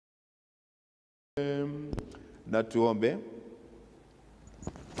Na tuombe.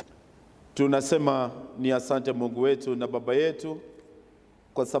 Tunasema ni asante Mungu wetu na Baba yetu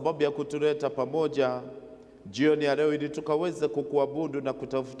kwa sababu ya kutuleta pamoja jioni ya leo ili tukaweze kukuabudu na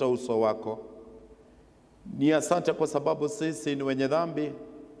kutafuta uso wako. Ni asante kwa sababu sisi ni wenye dhambi,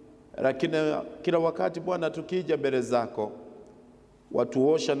 lakini kila wakati Bwana tukija mbele zako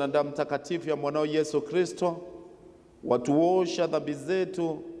watuosha na damu takatifu ya mwanao Yesu Kristo, watuosha dhambi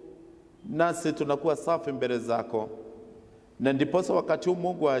zetu, nasi tunakuwa safi mbele zako. Na ndiposa wakati huu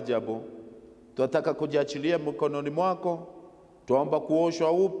Mungu wa ajabu tunataka kujiachilia mkononi mwako, tuomba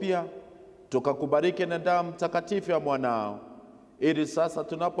kuoshwa upya, tukakubariki na damu takatifu ya mwanao, ili sasa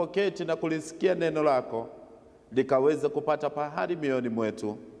tunapoketi na kulisikia neno lako likaweze kupata pahali mioyoni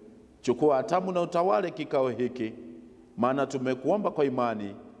mwetu. Chukua hatamu na utawale kikao hiki, maana tumekuomba kwa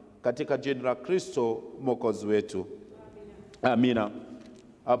imani katika jina la Kristo Mwokozi wetu. Amina.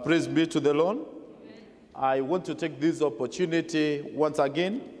 Praise be to the Lord. I want to take this opportunity once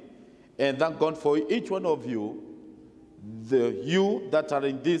again and thank God for each one of you, you that are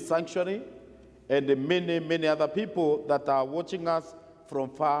in this sanctuary, and the many other people that are watching us from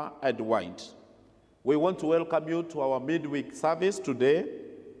far and wide. We want to welcome you to our midweek service today,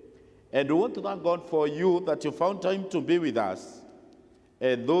 and we want to thank God for you that you found time to be with us,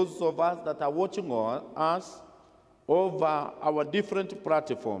 and those of us that are watching us over our different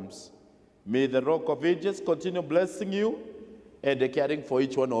platforms. May the Rock of Ages continue blessing you and caring for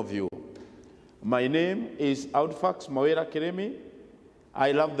each one of you. My name is Outfax Mawera Kiremi.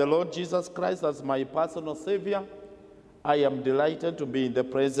 I love the Lord Jesus Christ as my personal Savior. I am delighted to be in the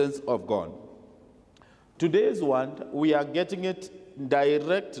presence of God. Today's one, we are getting it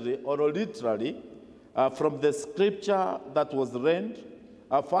directly or literally from the scripture that was read,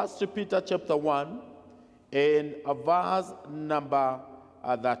 1 Peter chapter 1, and verse number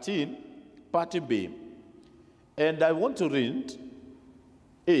 13, part B. And I want to read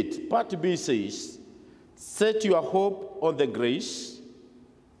it. Part B says, set your hope on the grace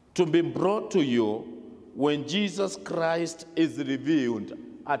to be brought to you when Jesus Christ is revealed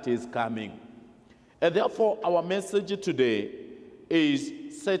at his coming. And therefore, our message today is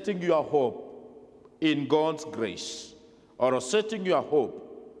setting your hope in God's grace, or setting your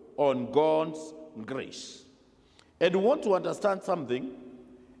hope on God's grace. And we want to understand something,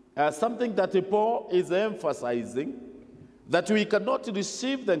 something that Paul is emphasizing, that we cannot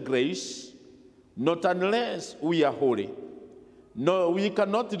receive the grace not unless we are holy. No, we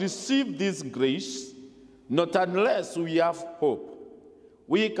cannot receive this grace not unless we have hope.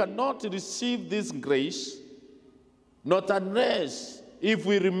 We cannot receive this grace not unless if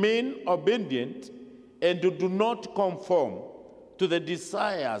we remain obedient and do not conform to the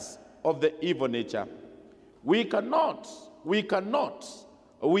desires of the evil nature. We cannot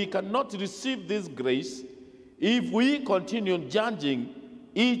receive this grace if we continue judging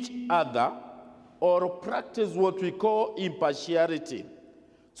each other or practice what we call impartiality.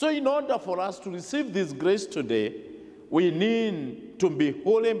 So in order for us to receive this grace today, we need to be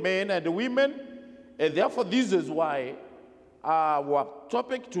holy men and women, and therefore this is why our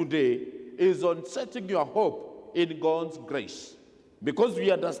topic today is on setting your hope in God's grace. Because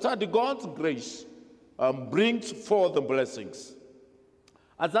we understand God's grace brings forth the blessings.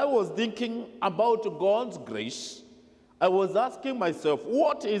 As I was thinking about God's grace, I was asking myself,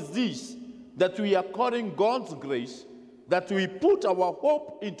 what is this that we are calling God's grace, that we put our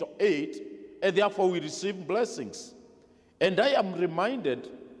hope into it, and therefore we receive blessings? And I am reminded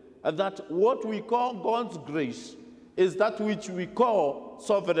that what we call God's grace is that which we call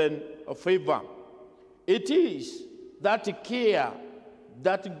sovereign favor. It is that care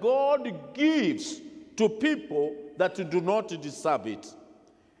that God gives to people that do not deserve it.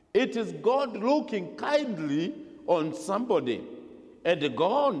 It is God looking kindly on somebody. And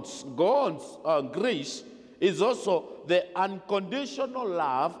God's grace is also the unconditional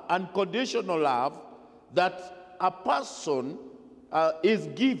love that a person is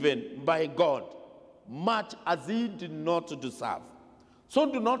given by God, much as he did not deserve. So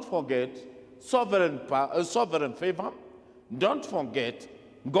do not forget sovereign favor. Don't forget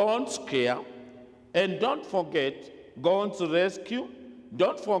God's care. And don't forget God's rescue.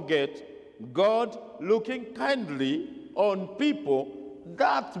 Don't forget God looking kindly on people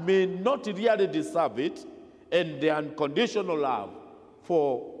that may not really deserve it, and the unconditional love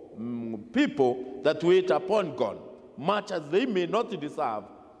for people that wait upon God. Much as they may not deserve,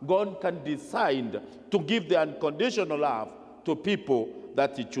 God can decide to give the unconditional love to people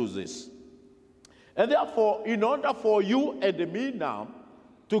that he chooses. And therefore, in order for you and me now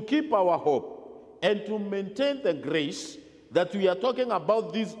to keep our hope and to maintain the grace that we are talking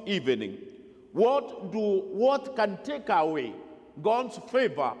about this evening, what can take away God's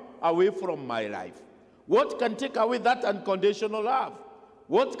favor away from my life? What can take away that unconditional love?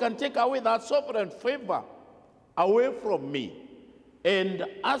 What can take away that sovereign favor away from me? And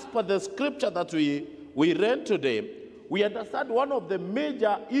as per the scripture that we read today, we understand one of the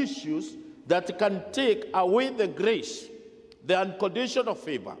major issues that can take away the grace, the unconditional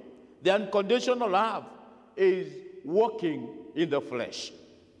favor, the unconditional love, is walking in the flesh.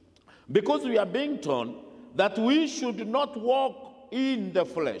 Because we are being told that we should not walk in the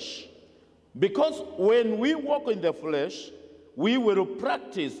flesh. Because when we walk in the flesh, we will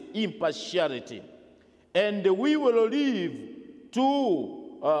practice impartiality. And we will live to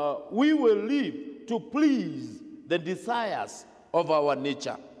please the desires of our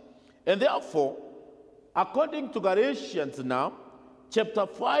nature. And therefore, according to Galatians now, chapter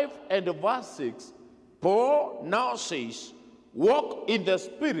 5 and verse 6, Paul now says, walk in the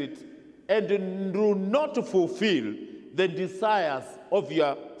Spirit and do not fulfill the desires of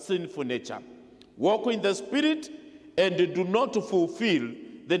your sinful nature. Walk in the Spirit and do not fulfill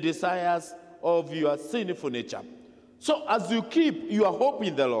the desires of your sinful nature. So as you keep your hope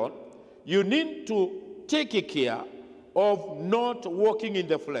in the Lord, you need to take care of not walking in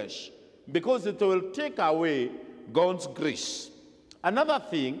the flesh, because it will take away God's grace. Another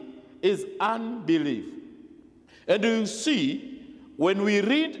thing is unbelief. And you see, when we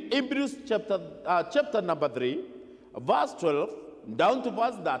read Hebrews chapter number 3, verse 12, down to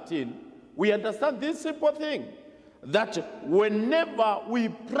verse 13, we understand this simple thing, that whenever we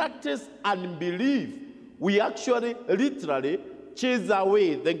practice unbelief, we actually literally chase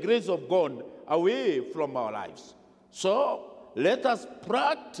away the grace of God away from our lives. So let us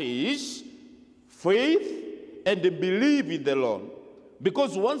practice faith and believe in the Lord.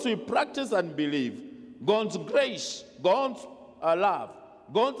 Because once we practice and believe, God's grace, God's love,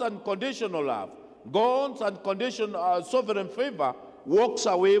 God's unconditional love, God's unconditional sovereign favor walks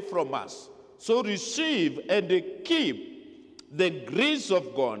away from us. So receive and keep the grace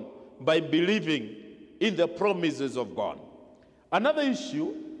of God by believing in the promises of God. Another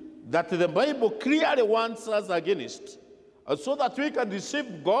issue that the Bible clearly warns us against, so that we can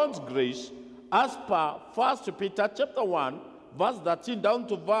receive God's grace, as per 1 Peter chapter 1, verse 13 down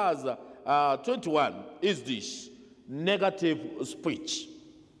to verse 21, is this: negative speech.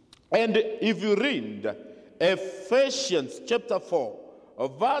 And if you read Ephesians chapter 4,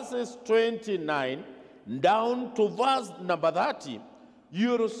 verses 29 down to verse number 30,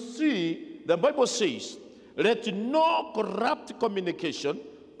 you'll see the Bible says, let no corrupt communication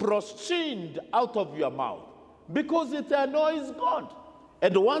proceed out of your mouth, because it annoys God.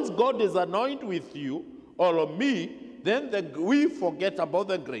 And once God is annoyed with you or me, then we forget about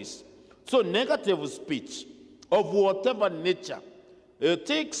the grace. So negative speech of whatever nature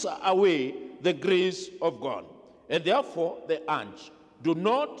takes away the grace of God. And therefore, the urge, do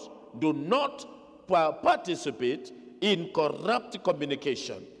not participate in corrupt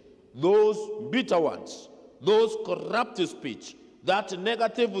communication. Those bitter ones, those corrupt speech, that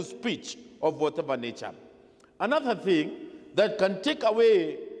negative speech of whatever nature. Another thing that can take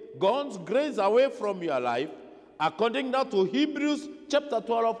away God's grace away from your life, according now to Hebrews chapter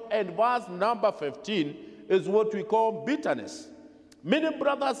 12 and verse number 15, is what we call bitterness. Many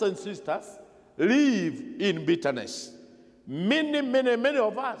brothers and sisters live in bitterness. Many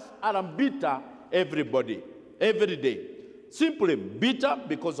of us are bitter every day. Simply bitter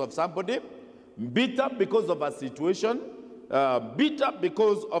because of somebody, bitter because of a situation, bitter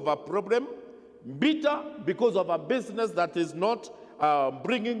because of a problem, bitter because of a business that is not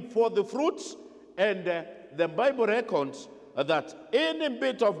bringing forth the fruits. And the Bible reckons that any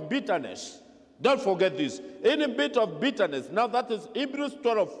bit of bitterness, don't forget this, any bit of bitterness, now that is Hebrews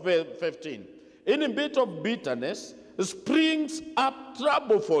 12:15, any bit of bitterness springs up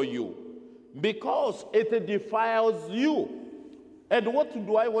trouble for you because it defiles you. And what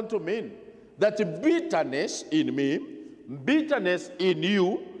do I want to mean? That bitterness in me, bitterness in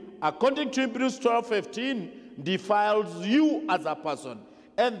you, according to Hebrews 12:15, defiles you as a person.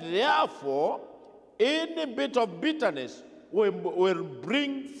 And therefore, any bit of bitterness will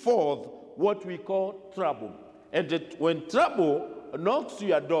bring forth what we call trouble. And when trouble knocks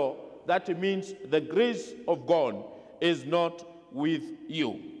your door, that means the grace of God is not with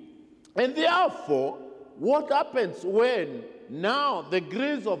you. And therefore, what happens when now the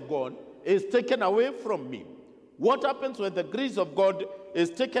grace of God is taken away from me? What happens when the grace of God is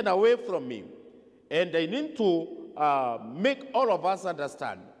taken away from me? And I need to make all of us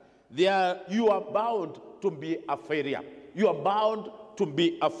understand, you are bound to be a failure. You are bound to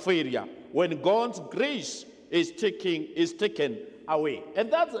be a failure when God's grace is taken away.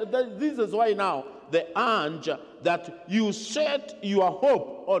 And this is why now the urge that you set your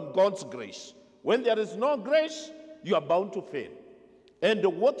hope on God's grace. When there is no grace, you are bound to fail. And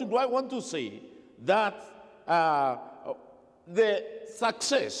what do I want to say? That the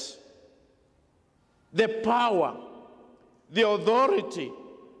success, the power, the authority,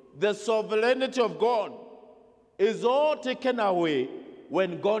 the sovereignty of God is all taken away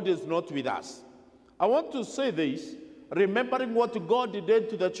when God is not with us. I want to say this, remembering what God did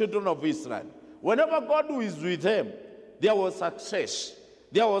to the children of Israel. Whenever God was with them, there was success,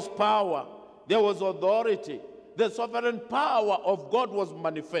 there was power, there was authority. The sovereign power of God was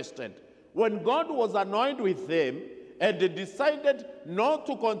manifested. When God was annoyed with them and they decided not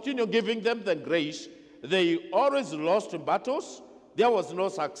to continue giving them the grace, they always lost battles. There was no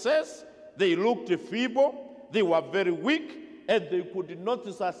success. They looked feeble. They were very weak, and they could not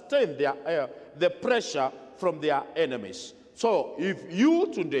sustain the pressure from their enemies. So if you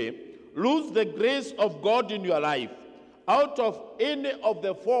today lose the grace of God in your life, out of any of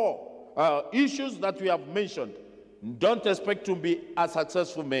the four issues that we have mentioned, don't expect to be a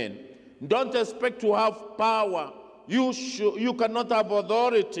successful man. Don't expect to have power. You cannot have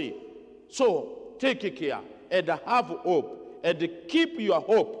authority. So take care and have hope and keep your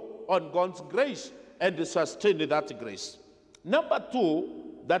hope on God's grace and sustain that grace. Number two,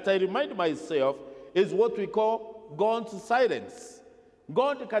 that I remind myself, is what we call God's silence.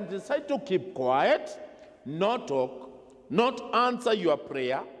 God can decide to keep quiet, not talk, not answer your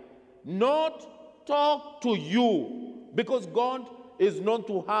prayer, not talk to you, because God is known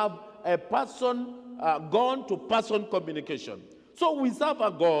to have a God-to-person communication. So we serve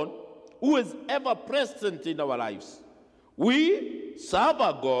a God who is ever present in our lives. We serve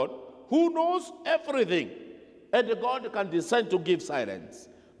a God who knows everything, and God can decide to give silence.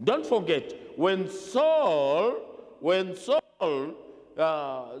 Don't forget, when Saul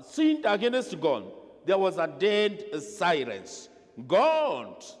sinned against God, there was a dead silence.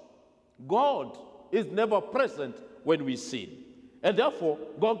 God is never present when we sin. And therefore,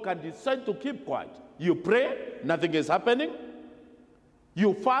 God can decide to keep quiet. You pray, nothing is happening.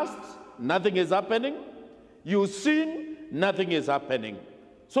 You fast, nothing is happening. You sin, nothing is happening.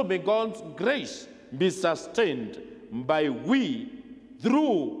 So may God's grace be sustained by we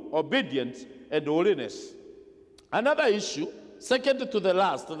through obedience and holiness. Another issue, second to the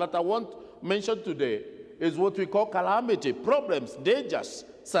last, that I want to mention today is what we call calamity. Problems, dangers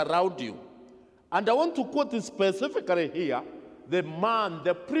surround you. And I want to quote specifically here the man,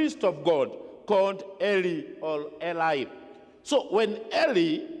 the priest of God called Eli or Eli. So when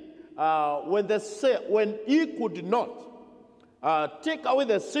Eli, when he could not take away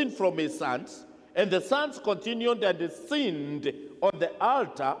the sin from his sons, and the sons continued and sinned on the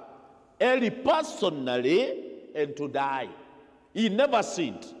altar, Eli personally and to die. He never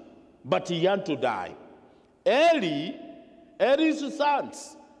sinned, but he had to die. Eli's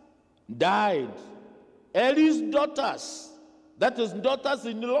sons died. Eli's daughters, that is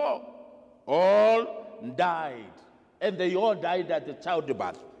daughters-in-law, all died. And they all died at the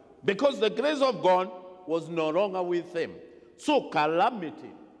childbirth because the grace of God was no longer with them. So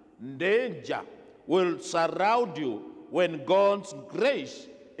calamity, danger will surround you when God's grace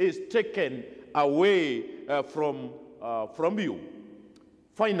is taken away from you.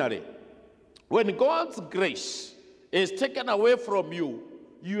 Finally, when God's grace is taken away from you,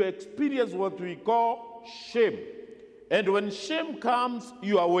 you experience what we call shame. And when shame comes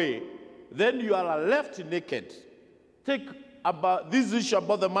your way, then you are left naked. Think about this issue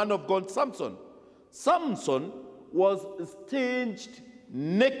about the man of God, Samson. Samson was staged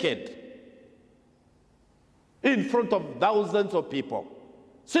naked in front of thousands of people,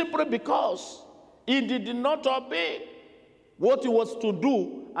 simply because he did not obey what he was to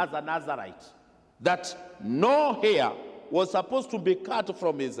do as a Nazarite, that no hair was supposed to be cut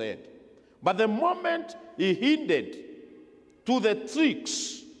from his head. But the moment he hindered to the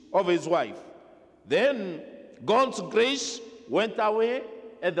tricks of his wife, then God's grace went away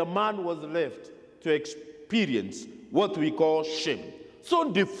and the man was left to experience what we call shame.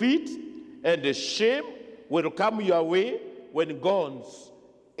 So defeat and the shame will come your way when God's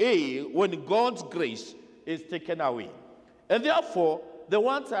grace is taken away. And therefore, the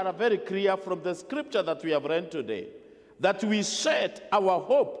ones are very clear from the scripture that we have read today, that we set our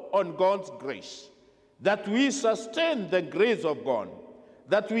hope on God's grace, that we sustain the grace of God,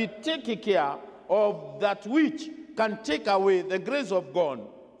 that we take care of that which can take away the grace of God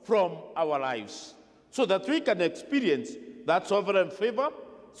from our lives, so that we can experience that sovereign favor,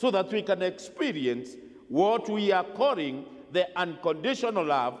 so that we can experience what we are calling the unconditional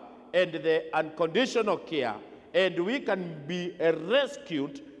love and the unconditional care and we can be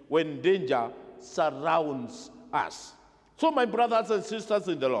rescued when danger surrounds us. So my brothers and sisters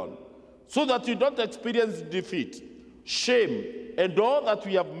in the Lord, so that you don't experience defeat, shame, and all that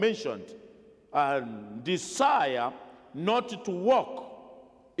we have mentioned, and desire not to walk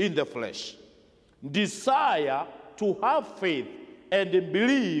in the flesh, desire to have faith and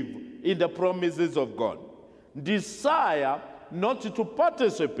believe in the promises of God, desire not to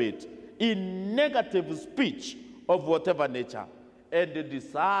participate in negative speech of whatever nature, and the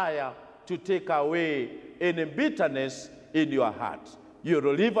desire to take away any bitterness in your heart. You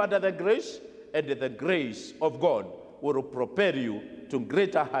will live under the grace, and the grace of God will propel you to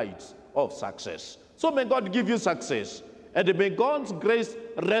greater heights of success. So may God give you success, and may God's grace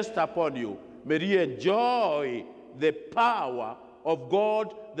rest upon you. May you enjoy the power of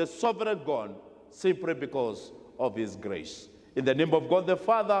God, the sovereign God, simply because of his grace. In the name of God the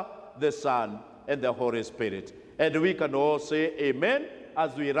Father, the Son, and the Holy Spirit. And we can all say amen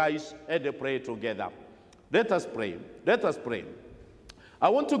as we rise and pray together. Let us pray. Let us pray. I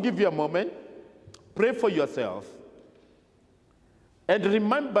want to give you a moment. Pray for yourself. And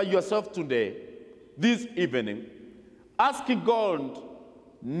remember yourself today, this evening, asking God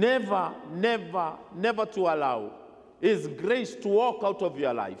never, never, never to allow his grace to walk out of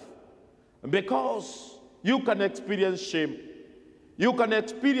your life. Because you can experience shame. You can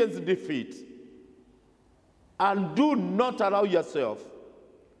experience defeat. And do not allow yourself.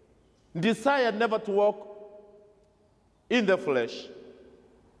 Desire never to walk in the flesh.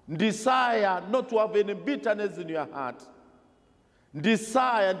 Desire not to have any bitterness in your heart.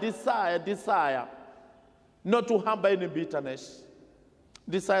 Desire not to harbor any bitterness.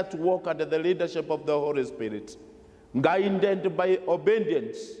 Desire to walk under the leadership of the Holy Spirit, guided by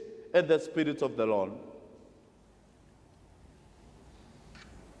obedience and the Spirit of the Lord.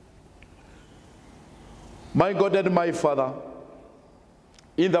 My God and my Father,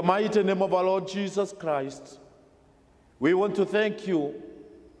 in the mighty name of our Lord Jesus Christ, we want to thank you.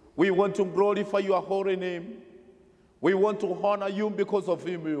 We want to glorify your holy name. We want to honor you because of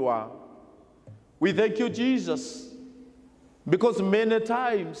whom you are. We thank you, Jesus, because many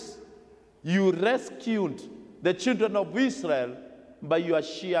times you rescued the children of Israel by your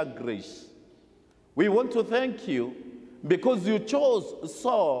sheer grace. We want to thank you because you chose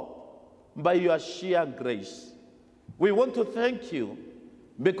Saul by your sheer grace. We want to thank you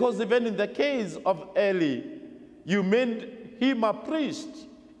because even in the case of Eli, you made him a priest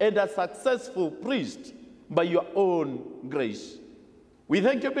and a successful priest by your own grace. We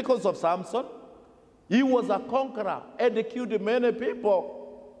thank you because of Samson. He was a conqueror and killed many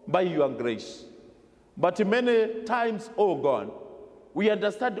people by your grace. But many times, oh God, we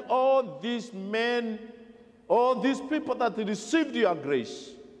understand all these men, all these people that received your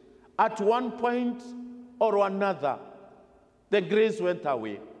grace, at one point or another, the grace went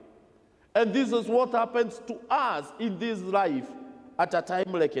away. And this is what happens to us in this life at a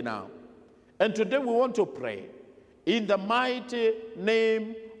time like now. And today we want to pray in the mighty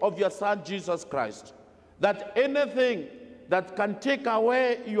name of your Son, Jesus Christ, that anything that can take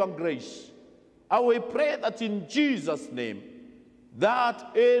away your grace, I will pray that in Jesus' name,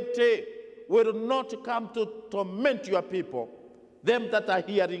 that it will not come to torment your people, them that are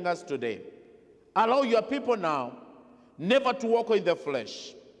hearing us today. Allow your people now never to walk in the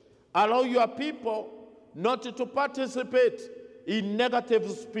flesh. Allow your people not to participate in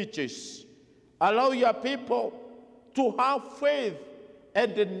negative speeches. Allow your people to have faith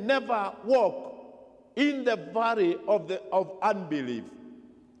and never walk in the valley of unbelief.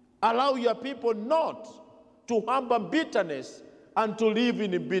 Allow your people not to harbor bitterness and to live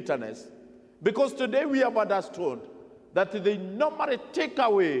in bitterness. Because today we have understood that they normally take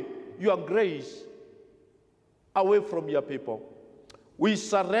away your grace away from your people. We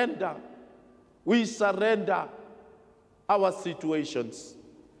surrender our situations.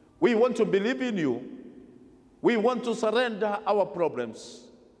 We want to believe in you. We want to surrender our problems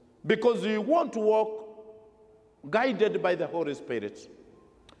because we want to walk guided by the Holy Spirit.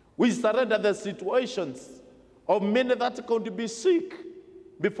 We surrender the situations of many that could be sick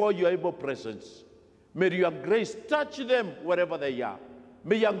before your able presence. May your grace touch them wherever they are.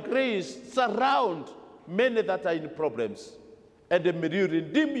 May your grace surround many that are in problems. And may you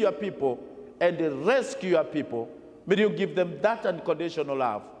redeem your people and rescue your people. May you give them that unconditional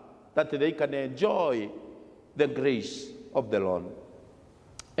love that they can enjoy the grace of the Lord.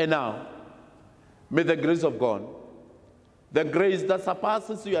 And now, may the grace of God, the grace that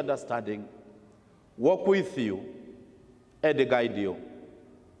surpasses your understanding, walk with you and guide you.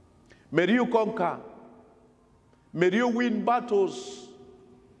 May you conquer. May you win battles.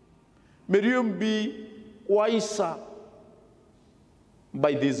 May you be wiser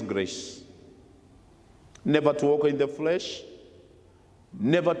by this grace. Never to walk in the flesh,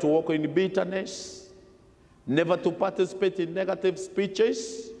 never to walk in bitterness, never to participate in negative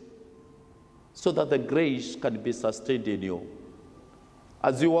speeches, so that the grace can be sustained in you.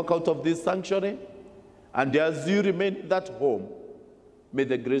 As you walk out of this sanctuary, and as you remain in that home, may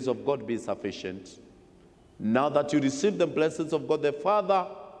the grace of God be sufficient. Now that you receive the blessings of God the Father,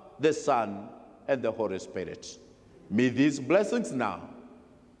 the Son, and the Holy Spirit, may these blessings now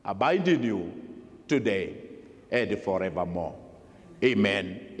abide in you today and forevermore.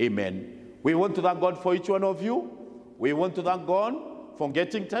 Amen. Amen. We want to thank God for each one of you. We want to thank God for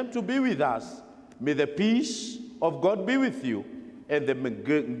getting time to be with us. May the peace of God be with you and the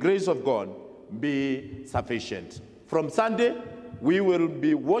grace of God be sufficient. From Sunday, we will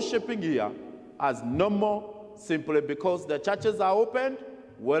be worshiping here as normal, simply because the churches are opened.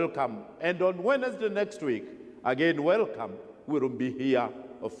 Welcome. And on Wednesday next week, again, welcome. We will be here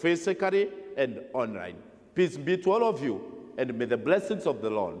physically and online. Peace be to all of you, and may the blessings of the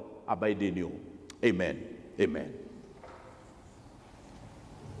Lord abide in you. Amen. Amen.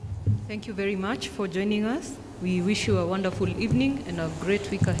 Thank you very much for joining us. We wish you a wonderful evening and a great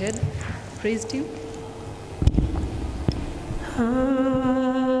week ahead. Praise Him.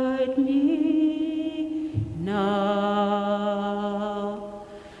 Hide me now.